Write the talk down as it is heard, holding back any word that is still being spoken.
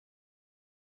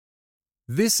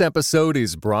This episode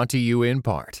is brought to you in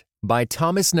part by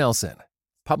Thomas Nelson,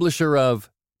 publisher of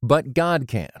But God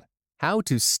Can: How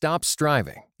to Stop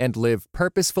Striving and Live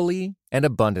Purposefully and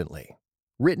Abundantly.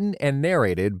 Written and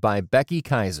narrated by Becky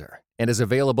Kaiser and is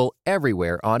available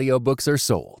everywhere audiobooks are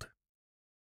sold.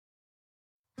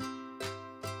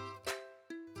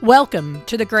 Welcome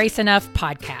to the Grace Enough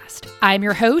podcast. I'm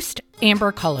your host,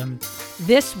 Amber Cullum.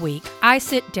 This week, I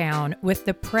sit down with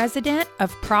the president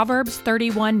of Proverbs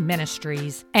 31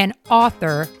 Ministries and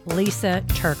author Lysa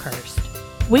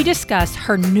TerKeurst. We discuss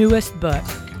her newest book,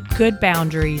 Good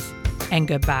Boundaries and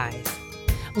Goodbyes.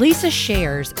 Lysa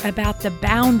shares about the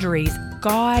boundaries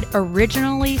God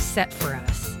originally set for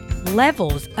us,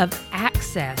 levels of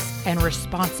access and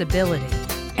responsibility.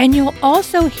 And you'll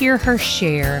also hear her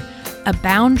share a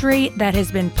boundary that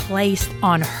has been placed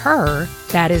on her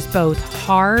that is both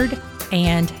hard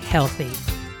and healthy.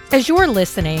 As you're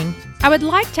listening, I would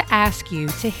like to ask you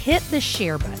to hit the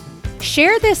share button.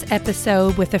 Share this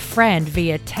episode with a friend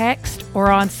via text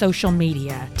or on social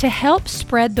media to help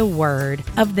spread the word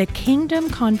of the kingdom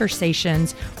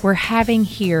conversations we're having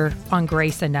here on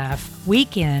Grace Enough,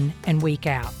 week in and week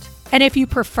out. And if you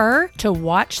prefer to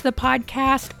watch the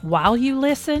podcast while you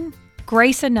listen,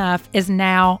 Grace Enough is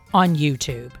now on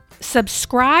YouTube.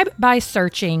 Subscribe by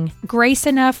searching Grace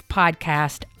Enough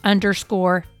Podcast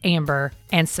 _Amber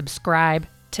and subscribe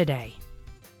today.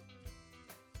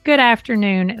 Good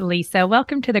afternoon, Lysa.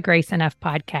 Welcome to the Grace Enough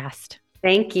Podcast.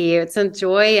 Thank you. It's a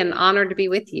joy and honor to be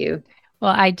with you.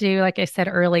 Well, I do, like I said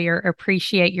earlier,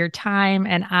 appreciate your time.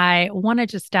 And I want to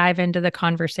just dive into the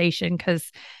conversation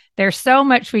because there's so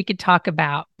much we could talk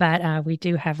about, but we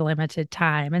do have limited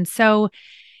time. And so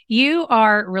you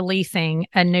are releasing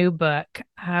a new book,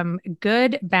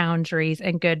 Good Boundaries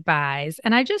and Goodbyes.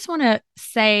 And I just want to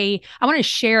say, I want to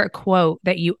share a quote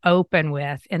that you open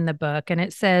with in the book. And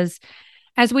it says,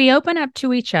 "As we open up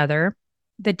to each other,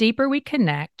 the deeper we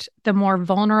connect, the more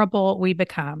vulnerable we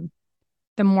become.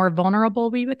 The more vulnerable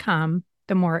we become,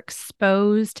 the more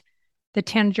exposed the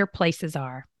tender places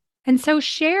are." And so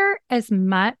share as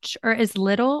much or as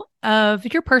little of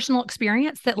your personal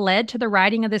experience that led to the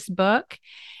writing of this book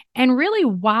and really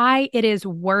why it is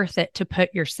worth it to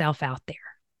put yourself out there.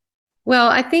 Well,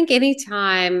 I think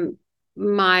anytime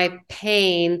my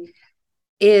pain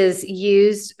is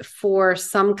used for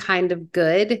some kind of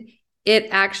good, it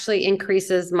actually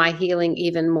increases my healing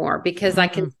even more because I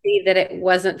can see that it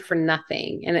wasn't for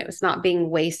nothing and it was not being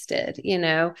wasted,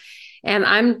 and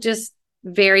I'm just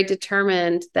very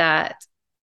determined that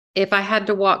if I had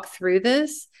to walk through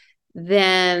this,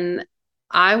 then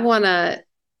I want to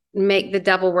make the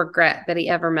devil regret that he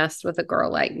ever messed with a girl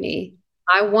like me.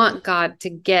 I want God to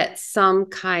get some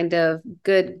kind of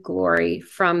good glory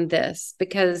from this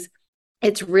because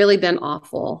it's really been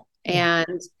awful.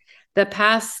 And the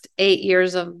past 8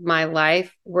 years of my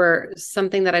life were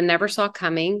something that I never saw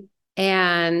coming.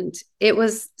 And it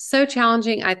was so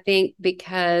challenging, I think,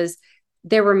 because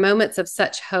there were moments of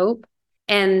such hope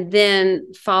and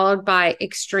then followed by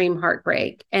extreme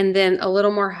heartbreak, and then a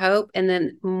little more hope, and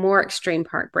then more extreme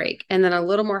heartbreak, and then a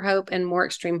little more hope and more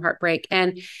extreme heartbreak.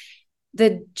 And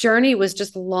the journey was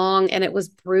just long and it was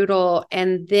brutal.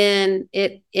 And then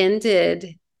it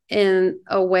ended in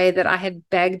a way that I had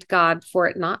begged God for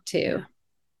it not to. Yeah.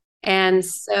 And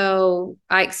so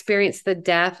I experienced the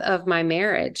death of my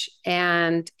marriage,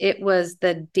 and it was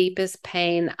the deepest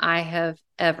pain I have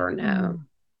ever known.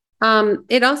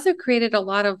 It also created a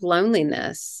lot of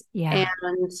loneliness. Yeah.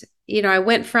 And, I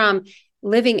went from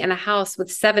living in a house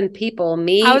with 7 people,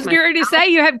 I was going to say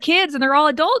you have kids and they're all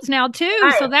adults now too.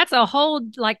 Right. So that's a whole,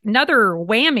 another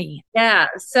whammy. Yeah.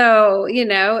 So,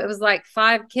 it was like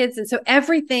 5 kids. And so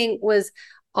everything was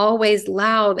always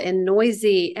loud and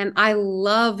noisy. And I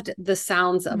loved the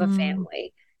sounds of a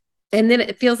family. And then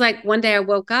it feels like one day I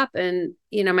woke up and,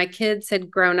 my kids had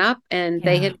grown up and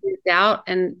they had moved out,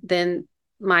 and then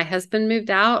my husband moved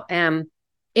out, and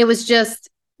it was just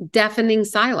deafening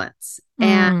silence.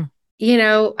 And,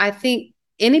 I think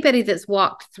anybody that's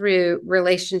walked through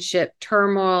relationship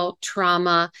turmoil,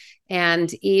 trauma,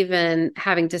 and even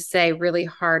having to say really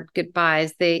hard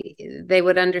goodbyes, they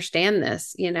would understand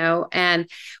this, and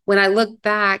when I look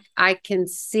back, I can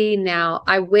see now,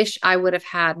 I wish I would have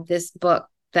had this book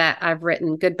that I've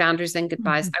written, Good Boundaries and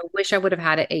Goodbyes. I wish I would have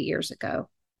had it 8 years ago,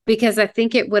 because I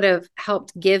think it would have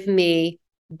helped give me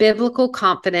biblical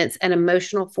confidence and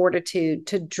emotional fortitude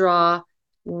to draw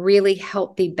really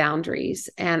healthy boundaries.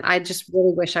 And I just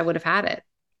really wish I would have had it.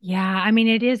 Yeah. I mean,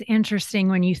 it is interesting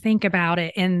when you think about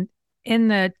it in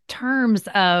the terms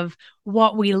of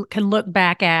what we can look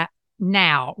back at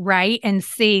now, right? And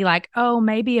see like, oh,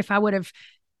 maybe if I would have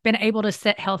been able to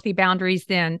set healthy boundaries,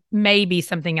 then maybe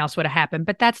something else would have happened.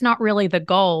 But that's not really the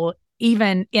goal,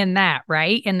 even in that,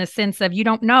 right? In the sense of you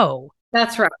don't know.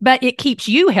 That's right. But it keeps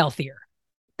you healthier.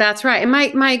 That's right. And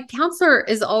my counselor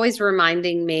is always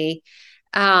reminding me,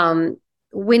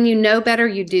 when you know better,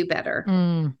 you do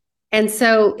better. And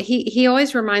so he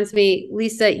always reminds me,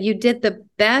 Lisa, you did the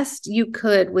best you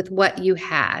could with what you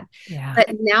had. Yeah. But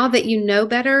now that you know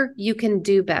better, you can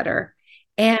do better.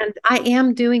 And I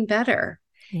am doing better.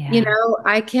 Yeah.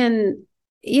 I can,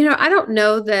 I don't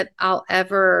know that I'll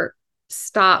ever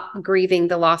stop grieving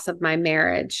the loss of my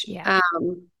marriage. Yeah.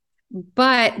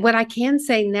 But what I can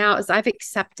say now is I've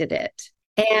accepted it.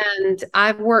 And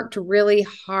I've worked really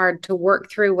hard to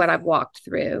work through what I've walked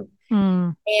through.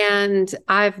 And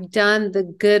I've done the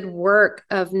good work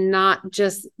of not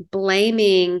just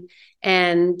blaming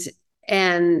and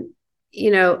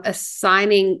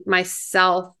assigning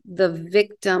myself the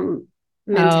victim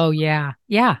mentality. Oh, yeah.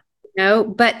 Yeah.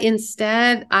 But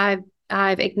instead I've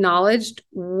acknowledged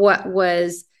what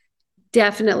was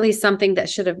definitely something that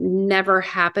should have never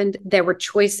happened. There were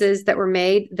choices that were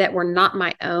made that were not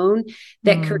my own,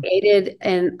 that created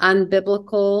an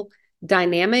unbiblical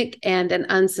dynamic and an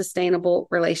unsustainable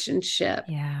relationship.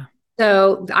 Yeah.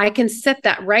 So I can set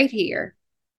that right here.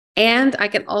 And I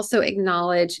can also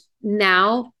acknowledge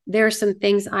now there are some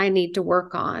things I need to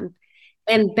work on.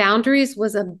 And boundaries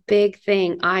was a big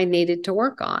thing I needed to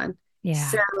work on.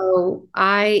 Yeah. So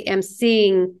I am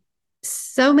seeing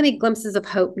so many glimpses of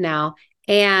hope now,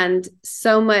 and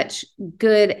so much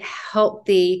good,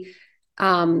 healthy,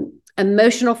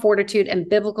 emotional fortitude and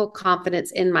biblical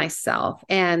confidence in myself.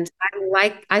 And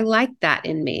I like that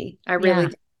in me. I really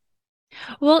do.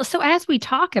 Well, so as we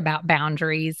talk about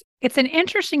boundaries, it's an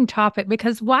interesting topic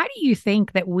because why do you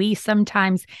think that we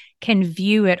sometimes can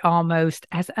view it almost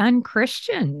as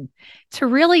unchristian to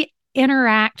really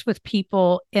interact with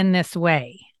people in this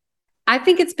way? I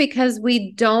think it's because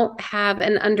we don't have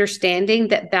an understanding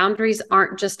that boundaries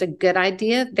aren't just a good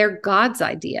idea, they're God's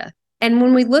idea. And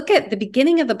when we look at the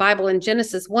beginning of the Bible in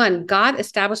Genesis 1, God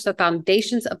established the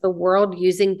foundations of the world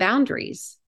using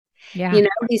boundaries. Yeah.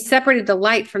 He separated the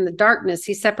light from the darkness.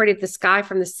 He separated the sky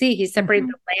from the sea. He separated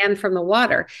the land from the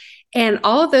water. And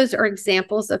all of those are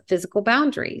examples of physical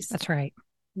boundaries. That's right.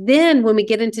 Then when we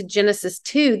get into Genesis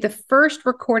 2, the first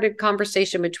recorded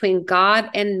conversation between God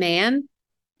and man,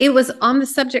 it was on the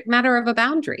subject matter of a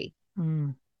boundary.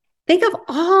 Think of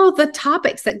all the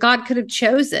topics that God could have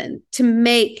chosen to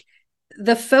make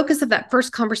the focus of that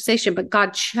first conversation, but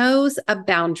God chose a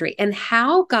boundary, and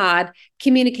how God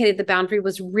communicated the boundary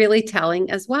was really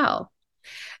telling as well.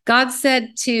 God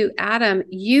said to Adam,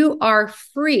 "You are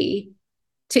free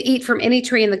to eat from any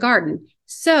tree in the garden."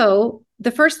 So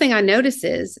the first thing I notice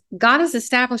is God is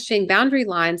establishing boundary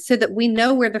lines so that we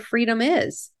know where the freedom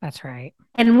is. That's right.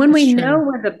 And when we know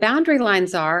where the boundary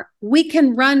lines are, we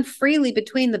can run freely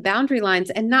between the boundary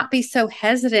lines and not be so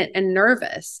hesitant and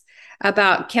nervous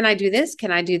about, can I do this?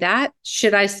 Can I do that?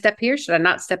 Should I step here? Should I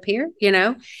not step here?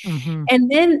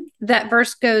 And then that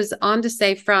verse goes on to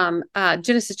say from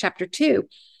Genesis chapter 2,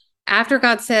 after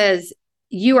God says,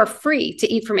 you are free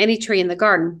to eat from any tree in the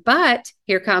garden, but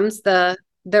here comes the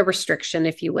restriction,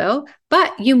 if you will,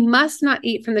 but you must not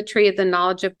eat from the tree of the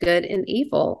knowledge of good and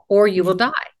evil, or you will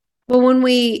die. Well, when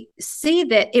we see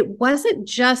that it wasn't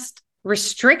just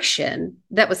restriction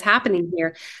that was happening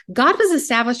here, God was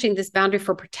establishing this boundary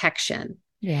for protection.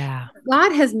 Yeah.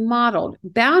 God has modeled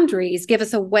boundaries, give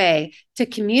us a way to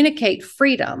communicate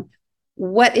freedom,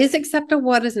 what is acceptable,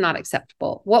 what is not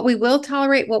acceptable, what we will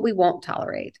tolerate, what we won't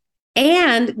tolerate.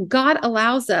 And God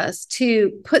allows us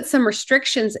to put some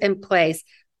restrictions in place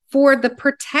for the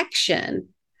protection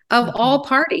of all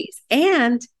parties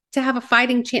and to have a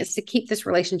fighting chance to keep this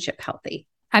relationship healthy.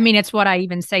 I mean, it's what I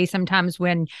even say sometimes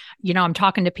when, I'm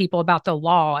talking to people about the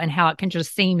law and how it can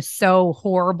just seem so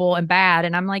horrible and bad.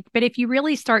 And I'm like, but if you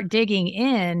really start digging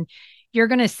in, you're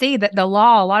going to see that the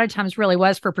law a lot of times really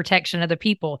was for protection of the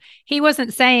people. He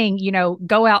wasn't saying,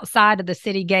 go outside of the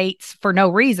city gates for no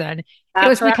reason. It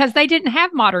was because they didn't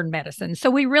have modern medicine. So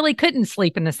we really couldn't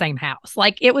sleep in the same house.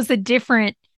 Like, it was a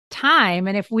different time.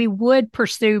 And if we would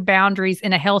pursue boundaries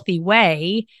in a healthy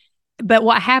way, but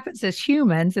what happens as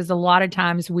humans is a lot of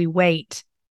times we wait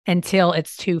until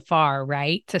it's too far,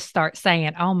 right? To start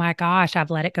saying, oh my gosh, I've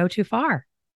let it go too far.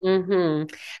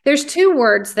 There's two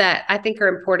words that I think are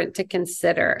important to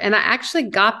consider. And I actually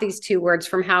got these two words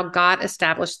from how God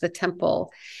established the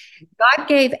temple. God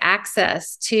gave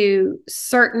access to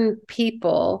certain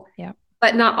people,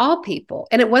 but not all people.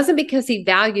 And it wasn't because he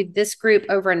valued this group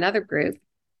over another group.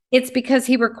 It's because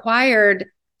he required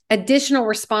additional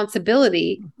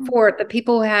responsibility for the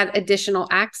people who had additional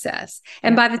access.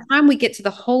 And by the time we get to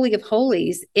the Holy of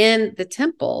Holies in the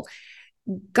temple,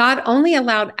 God only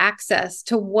allowed access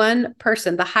to one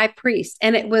person, the high priest,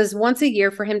 and it was once a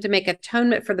year for him to make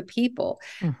atonement for the people.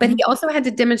 But he also had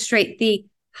to demonstrate the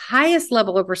highest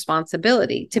level of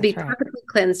responsibility to be perfectly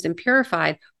cleansed and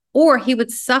purified, or he would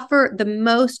suffer the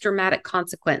most dramatic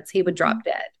consequence. He would drop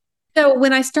dead. So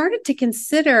when I started to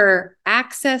consider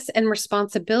access and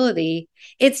responsibility,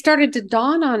 it started to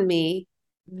dawn on me,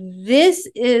 this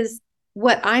is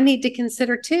what I need to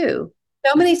consider too.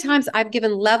 So many times I've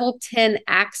given level 10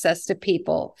 access to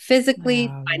people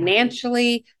physically,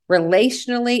 financially,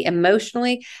 relationally,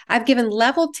 emotionally. I've given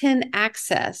level 10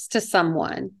 access to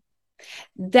someone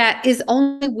that is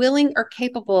only willing or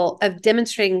capable of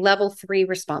demonstrating level 3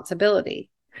 responsibility.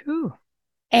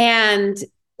 And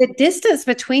the distance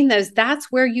between those,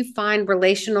 that's where you find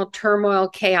relational turmoil,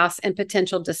 chaos, and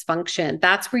potential dysfunction.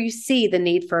 That's where you see the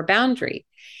need for a boundary.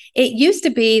 It used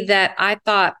to be that I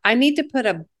thought I need to put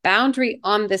a boundary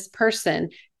on this person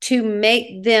to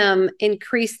make them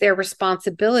increase their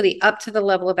responsibility up to the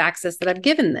level of access that I've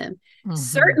given them.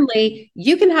 Certainly,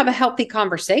 you can have a healthy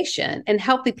conversation, and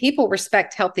healthy people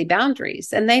respect healthy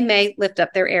boundaries, and they may lift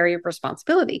up their area of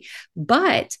responsibility.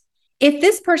 But if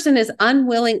this person is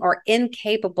unwilling or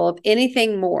incapable of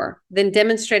anything more than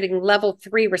demonstrating level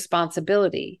 3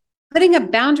 responsibility, putting a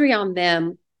boundary on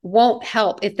them won't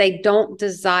help if they don't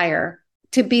desire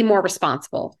to be more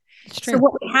responsible. So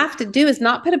what we have to do is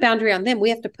not put a boundary on them. We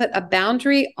have to put a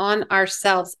boundary on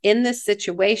ourselves in this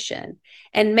situation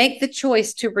and make the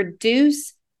choice to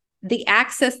reduce the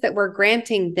access that we're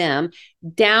granting them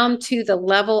down to the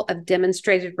level of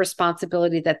demonstrated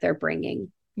responsibility that they're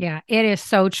bringing. Yeah, it is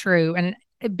so true. And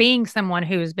being someone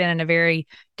who's been in a very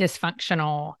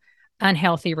dysfunctional,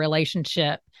 unhealthy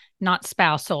relationship, not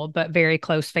spousal, but very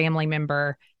close family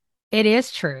member, it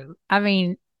is true. I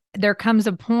mean, there comes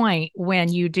a point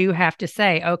when you do have to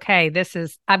say, okay,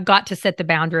 I've got to set the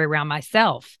boundary around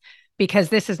myself because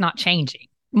this is not changing.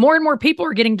 More and more people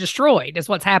are getting destroyed is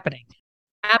what's happening.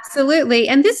 Absolutely.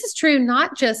 And this is true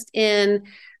not just in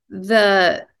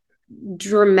the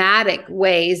dramatic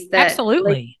ways that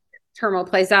turmoil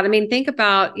plays out. I mean, think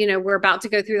about, we're about to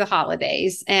go through the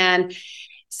holidays. And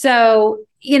so,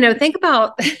 think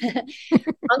about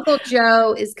Uncle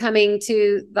Joe is coming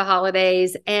to the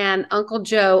holidays, and Uncle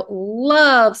Joe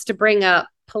loves to bring up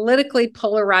politically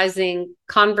polarizing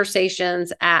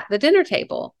conversations at the dinner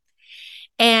table.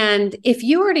 And if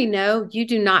you already know you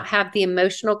do not have the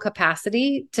emotional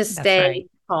capacity to stay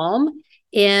calm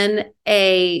in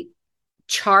a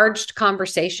charged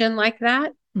conversation like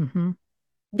that,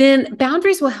 then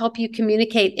boundaries will help you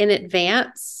communicate in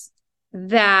advance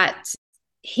that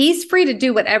he's free to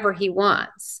do whatever he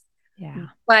wants. Yeah.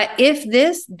 But if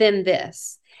this, then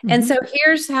this. And so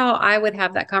here's how I would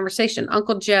have that conversation.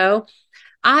 Uncle Joe,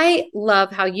 I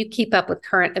love how you keep up with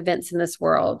current events in this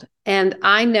world. And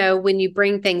I know when you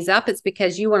bring things up, it's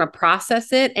because you want to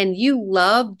process it and you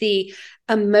love the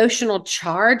emotional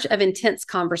charge of intense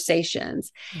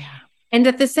conversations. Yeah. And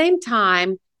at the same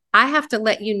time, I have to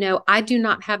let you know, I do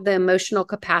not have the emotional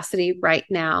capacity right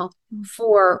now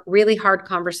for really hard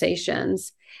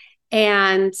conversations.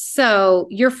 And so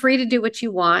you're free to do what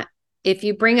you want. If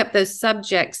you bring up those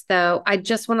subjects, though, I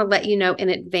just want to let you know in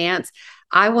advance,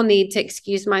 I will need to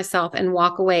excuse myself and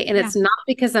walk away. And it's not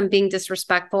because I'm being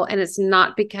disrespectful, and it's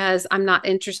not because I'm not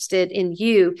interested in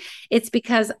you. It's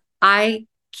because I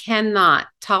cannot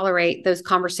tolerate those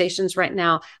conversations right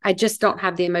now. I just don't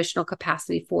have the emotional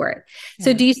capacity for it. Yeah.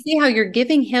 So do you see how you're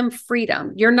giving him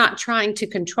freedom? You're not trying to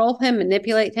control him,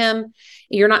 manipulate him.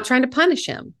 You're not trying to punish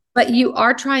him, but you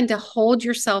are trying to hold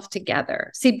yourself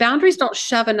together. See, boundaries don't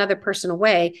shove another person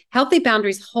away. Healthy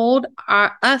boundaries hold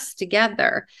us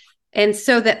together. And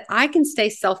so that I can stay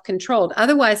self-controlled.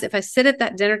 Otherwise, if I sit at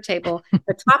that dinner table,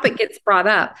 the topic gets brought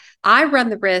up, I run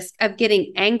the risk of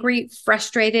getting angry,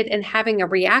 frustrated, and having a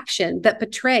reaction that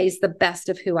betrays the best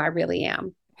of who I really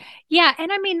am. Yeah.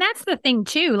 And I mean, that's the thing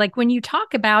too. Like when you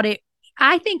talk about it,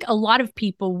 I think a lot of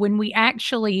people, when we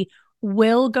actually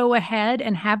will go ahead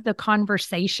and have the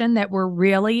conversation that we're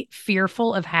really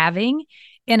fearful of having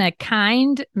in a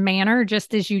kind manner,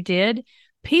 just as you did,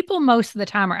 people most of the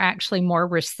time are actually more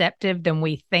receptive than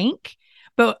we think.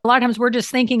 But a lot of times we're just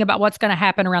thinking about what's going to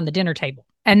happen around the dinner table.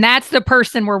 And that's the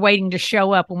person we're waiting to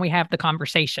show up when we have the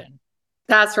conversation.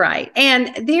 That's right.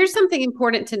 And there's something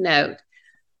important to note.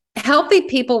 Healthy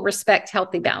people respect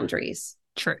healthy boundaries.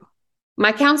 True.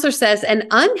 My counselor says an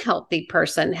unhealthy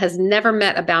person has never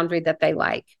met a boundary that they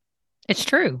like. It's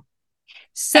true.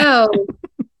 So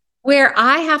where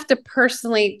I have to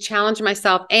personally challenge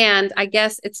myself. And I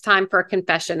guess it's time for a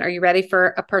confession. Are you ready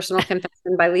for a personal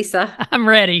confession by Lisa? I'm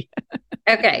ready.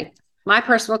 Okay. My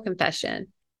personal confession.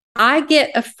 I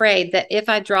get afraid that if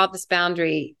I draw this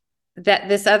boundary, that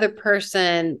this other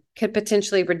person could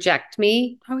potentially reject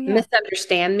me,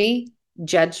 misunderstand me,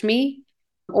 judge me,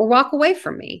 or walk away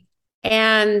from me.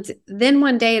 And then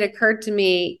one day it occurred to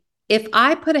me, if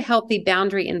I put a healthy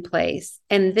boundary in place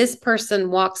and this person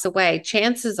walks away,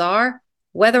 chances are,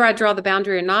 whether I draw the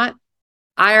boundary or not,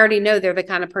 I already know they're the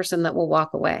kind of person that will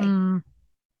walk away.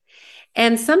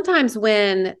 And sometimes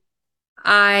when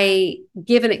I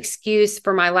give an excuse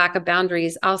for my lack of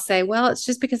boundaries, I'll say, well, it's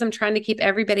just because I'm trying to keep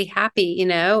everybody happy,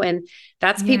 and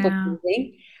that's people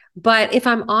pleasing. But if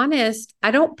I'm honest,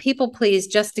 I don't people please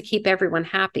just to keep everyone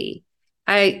happy.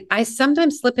 I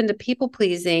sometimes slip into people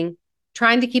pleasing,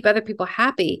 trying to keep other people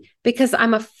happy because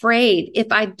I'm afraid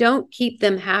if I don't keep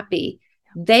them happy,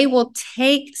 they will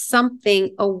take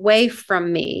something away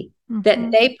from me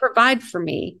that they provide for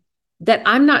me that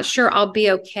I'm not sure I'll be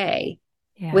okay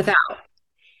without.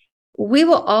 We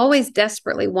will always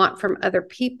desperately want from other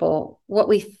people what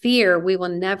we fear we will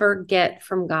never get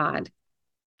from God.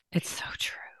 It's so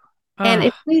true. And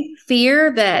if we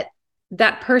fear that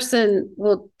that person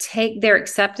will take their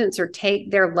acceptance or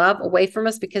take their love away from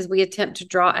us because we attempt to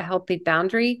draw a healthy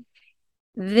boundary,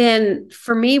 then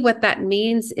for me, what that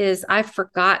means is I've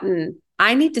forgotten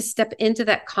I need to step into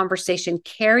that conversation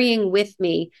carrying with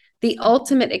me the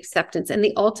ultimate acceptance and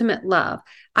the ultimate love.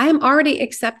 I am already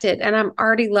accepted and I'm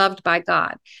already loved by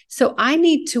God. So I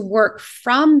need to work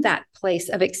from that place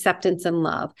of acceptance and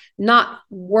love, not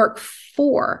work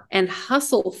for and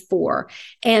hustle for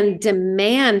and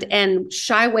demand and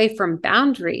shy away from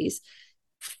boundaries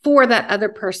for that other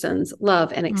person's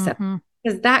love and acceptance,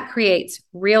 because that creates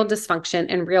real dysfunction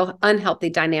and real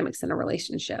unhealthy dynamics in a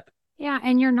relationship. Yeah.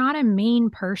 And you're not a mean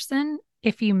person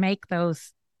if you make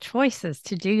those choices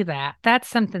to do that. That's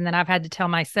something that I've had to tell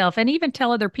myself and even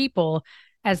tell other people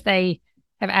as they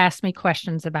have asked me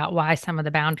questions about why some of the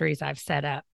boundaries I've set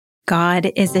up.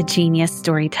 God is a genius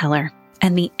storyteller,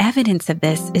 and the evidence of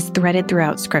this is threaded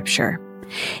throughout Scripture.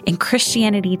 In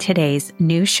Christianity Today's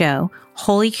new show,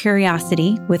 Holy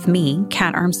Curiosity, with me,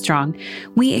 Kat Armstrong,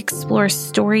 we explore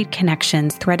storied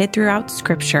connections threaded throughout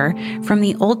Scripture from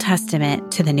the Old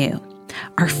Testament to the New.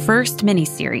 Our first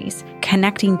mini-series,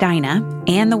 Connecting Dinah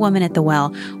and the Woman at the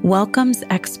Well, welcomes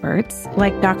experts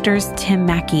like Doctors Tim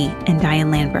Mackey and Diane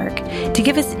Landberg to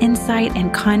give us insight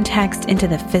and context into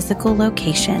the physical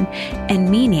location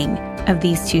and meaning of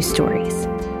these two stories.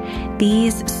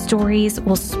 These stories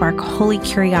will spark holy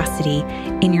curiosity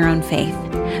in your own faith,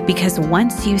 because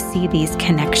once you see these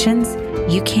connections,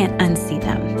 you can't unsee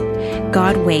them.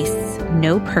 God wastes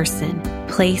no person,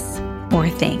 place, or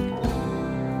thing.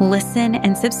 Listen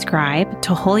and subscribe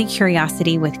to Holy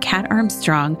Curiosity with Kat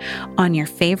Armstrong on your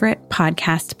favorite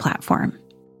podcast platform.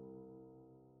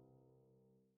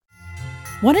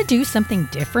 Want to do something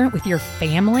different with your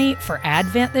family for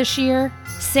Advent this year?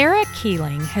 Sarah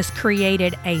Keeling has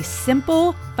created a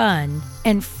simple, fun,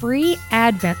 and free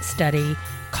Advent study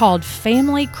called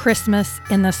Family Christmas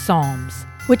in the Psalms,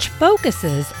 which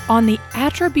focuses on the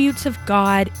attributes of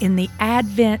God in the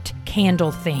Advent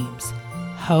candle themes: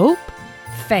 hope,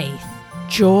 faith,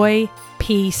 joy,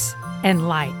 peace, and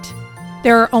light.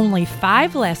 There are only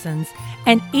 5 lessons,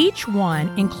 and each one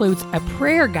includes a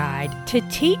prayer guide to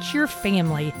teach your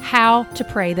family how to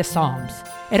pray the Psalms.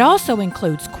 It also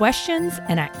includes questions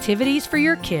and activities for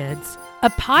your kids, a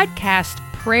podcast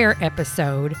prayer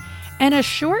episode, and a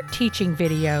short teaching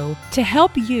video to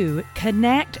help you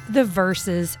connect the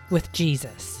verses with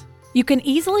Jesus. You can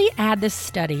easily add this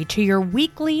study to your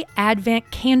weekly Advent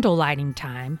candle lighting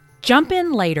time, jump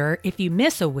in later if you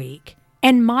miss a week,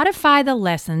 and modify the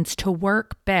lessons to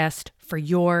work best for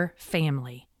your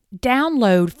family.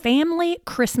 Download Family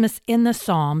Christmas in the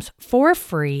Psalms for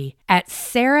free at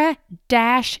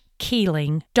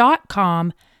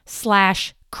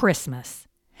sarah-keeling.com/Christmas.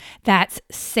 That's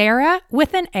Sarah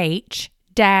with an H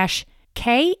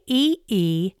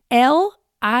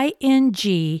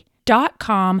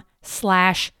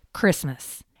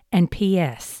KEELING.com/Christmas. And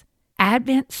P.S.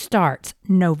 Advent starts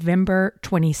November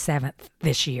 27th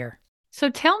this year. So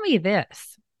tell me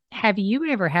this. Have you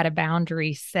ever had a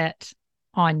boundary set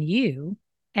on you?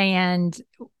 And,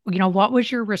 what was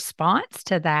your response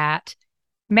to that?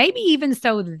 Maybe even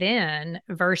so then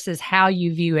versus how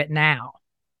you view it now.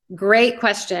 Great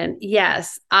question.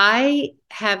 Yes, I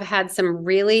have had some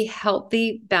really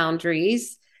healthy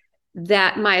boundaries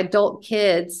that my adult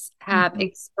kids have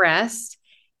expressed.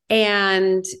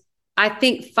 And I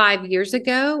think 5 years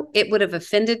ago, it would have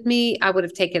offended me. I would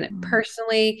have taken it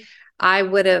personally. I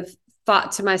would have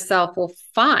thought to myself, well,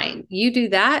 fine, you do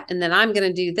that. And then I'm going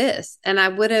to do this. And I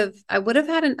would have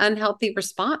had an unhealthy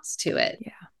response to it.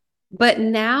 Yeah. But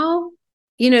now,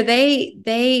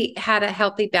 they had a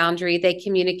healthy boundary. They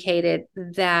communicated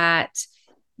that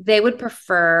they would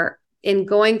prefer, in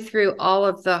going through all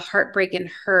of the heartbreak and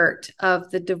hurt of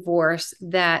the divorce,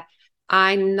 that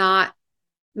I not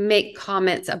make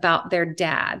comments about their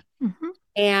dad. Mm-hmm.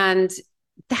 And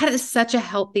that is such a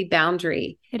healthy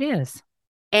boundary. It is.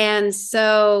 And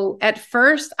so at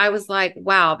first I was like,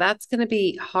 wow, that's going to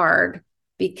be hard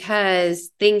because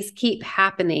things keep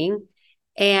happening.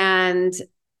 And,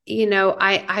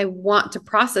 I want to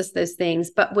process those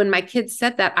things. But when my kids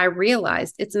said that, I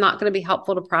realized it's not going to be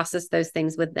helpful to process those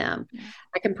things with them. Yeah.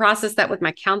 I can process that with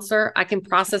my counselor. I can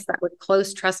process that with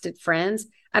close, trusted friends.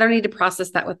 I don't need to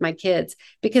process that with my kids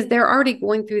because they're already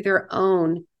going through their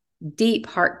own deep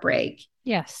heartbreak.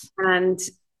 Yes. And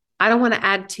I don't want to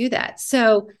add to that.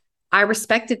 So I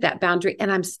respected that boundary, and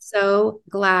I'm so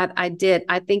glad I did.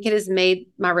 I think it has made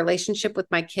my relationship with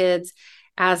my kids,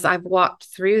 as I've walked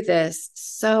through this,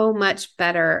 so much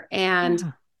better.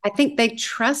 And I think they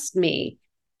trust me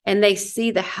and they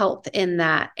see the health in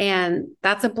that. And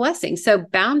that's a blessing. So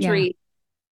boundaries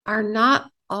are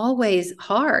not always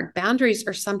hard. Boundaries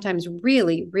are sometimes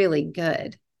really, really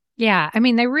good. Yeah. I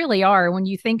mean, they really are. When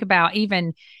you think about,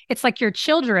 even, it's like your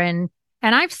children.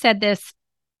 And I've said this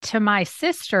to my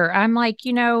sister. I'm like,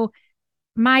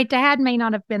 my dad may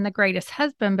not have been the greatest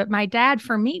husband, but my dad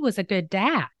for me was a good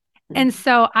dad. And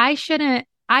so I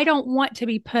don't want to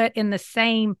be put in the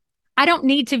same, I don't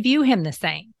need to view him the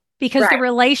same, because the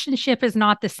relationship is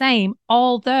not the same,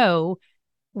 although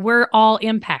we're all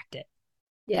impacted.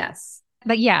 Yes.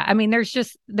 But yeah, I mean,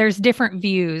 there's different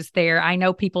views there. I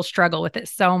know people struggle with it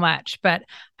so much, but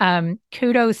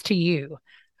kudos to you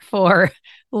for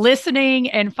listening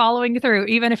and following through,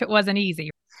 even if it wasn't easy.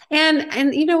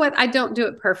 And you know what? I don't do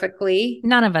it perfectly.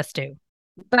 None of us do.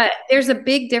 But there's a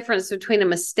big difference between a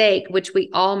mistake, which we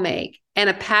all make, and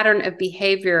a pattern of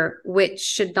behavior, which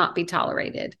should not be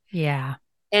tolerated. Yeah.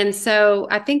 And so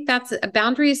I think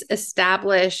boundaries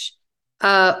establish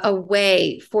a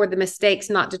way for the mistakes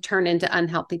not to turn into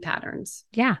unhealthy patterns.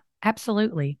 Yeah,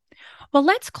 absolutely. Well,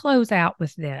 let's close out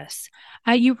with this.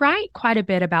 You write quite a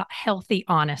bit about healthy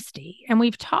honesty, and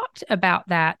we've talked about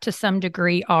that to some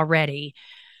degree already.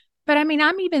 But I mean,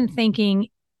 I'm even thinking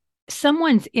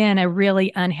someone's in a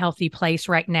really unhealthy place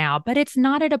right now, but it's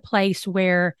not at a place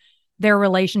where their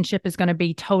relationship is going to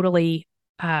be totally,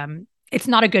 it's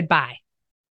not a goodbye.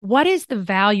 What is the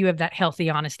value of that healthy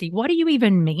honesty? What do you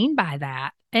even mean by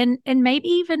that? And maybe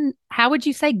even, how would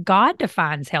you say God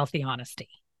defines healthy honesty?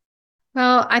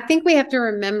 Well, I think we have to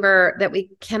remember that we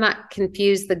cannot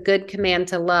confuse the good command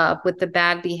to love with the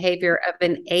bad behavior of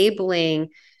enabling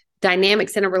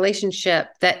dynamics in a relationship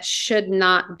that should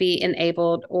not be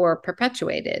enabled or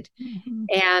perpetuated. Mm-hmm.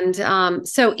 And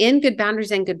so in Good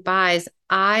Boundaries and Goodbyes,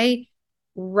 I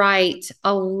write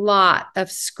a lot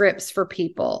of scripts for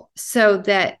people so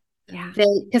that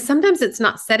because sometimes it's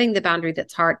not setting the boundary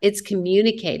that's hard, it's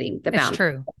communicating the boundary. It's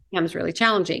true. That becomes really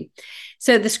challenging.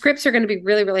 So the scripts are going to be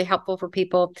really, really helpful for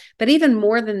people. But even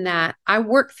more than that, I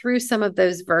work through some of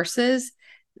those verses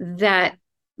that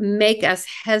make us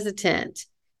hesitant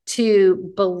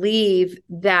to believe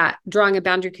that drawing a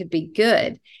boundary could be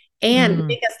good, and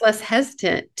make us less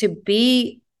hesitant to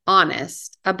be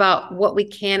honest about what we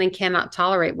can and cannot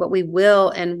tolerate, what we will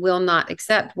and will not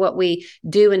accept, what we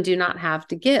do and do not have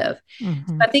to give.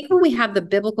 Mm-hmm. I think when we have the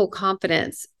biblical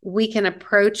confidence, we can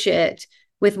approach it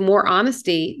with more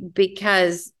honesty,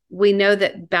 because we know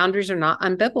that boundaries are not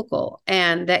unbiblical,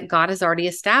 and that God has already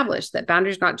established that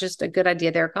boundaries are not just a good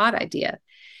idea, they're a God idea.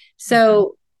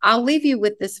 So I'll leave you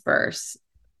with this verse.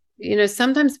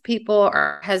 Sometimes people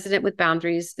are hesitant with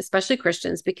boundaries, especially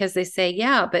Christians, because they say,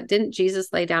 yeah, but didn't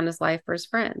Jesus lay down his life for his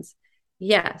friends?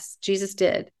 Yes, Jesus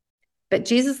did. But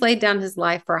Jesus laid down his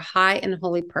life for a high and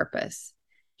holy purpose.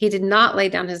 He did not lay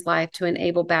down his life to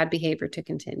enable bad behavior to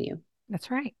continue.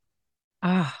 That's right.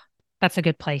 That's a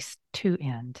good place to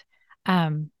end.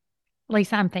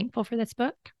 Lisa, I'm thankful for this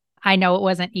book. I know it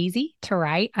wasn't easy to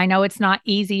write. I know it's not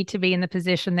easy to be in the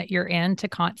position that you're in, to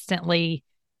constantly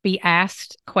be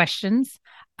asked questions.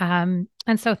 And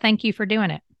so thank you for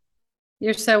doing it.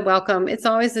 You're so welcome. It's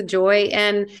always a joy.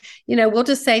 And, we'll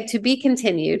just say to be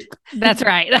continued. That's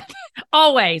right.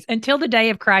 Always, until the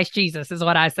day of Christ Jesus is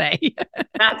what I say.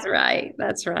 That's right.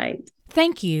 That's right.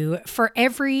 Thank you for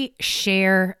every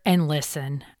share and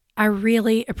listen. I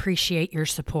really appreciate your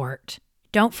support.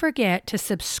 Don't forget to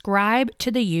subscribe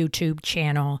to the YouTube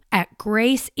channel at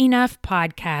Grace Enough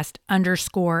Podcast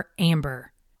 _Amber.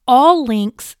 All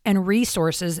links and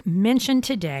resources mentioned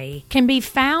today can be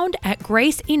found at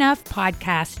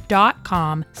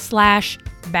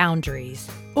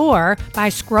graceenoughpodcast.com/boundaries or by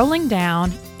scrolling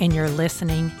down in your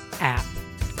listening app.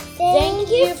 Thank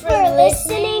you for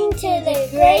listening to the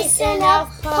Grace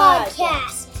Enough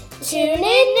Podcast. Tune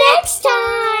in next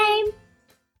time.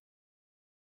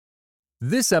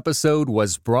 This episode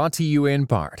was brought to you in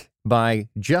part by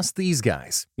Just These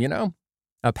Guys. You know,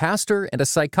 a pastor and a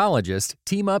psychologist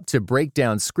team up to break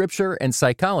down scripture and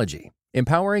psychology,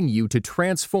 empowering you to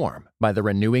transform by the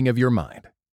renewing of your mind.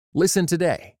 Listen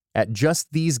today at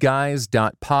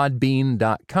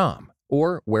justtheseguys.podbean.com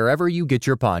or wherever you get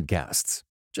your podcasts.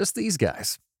 Just these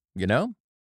guys, you know?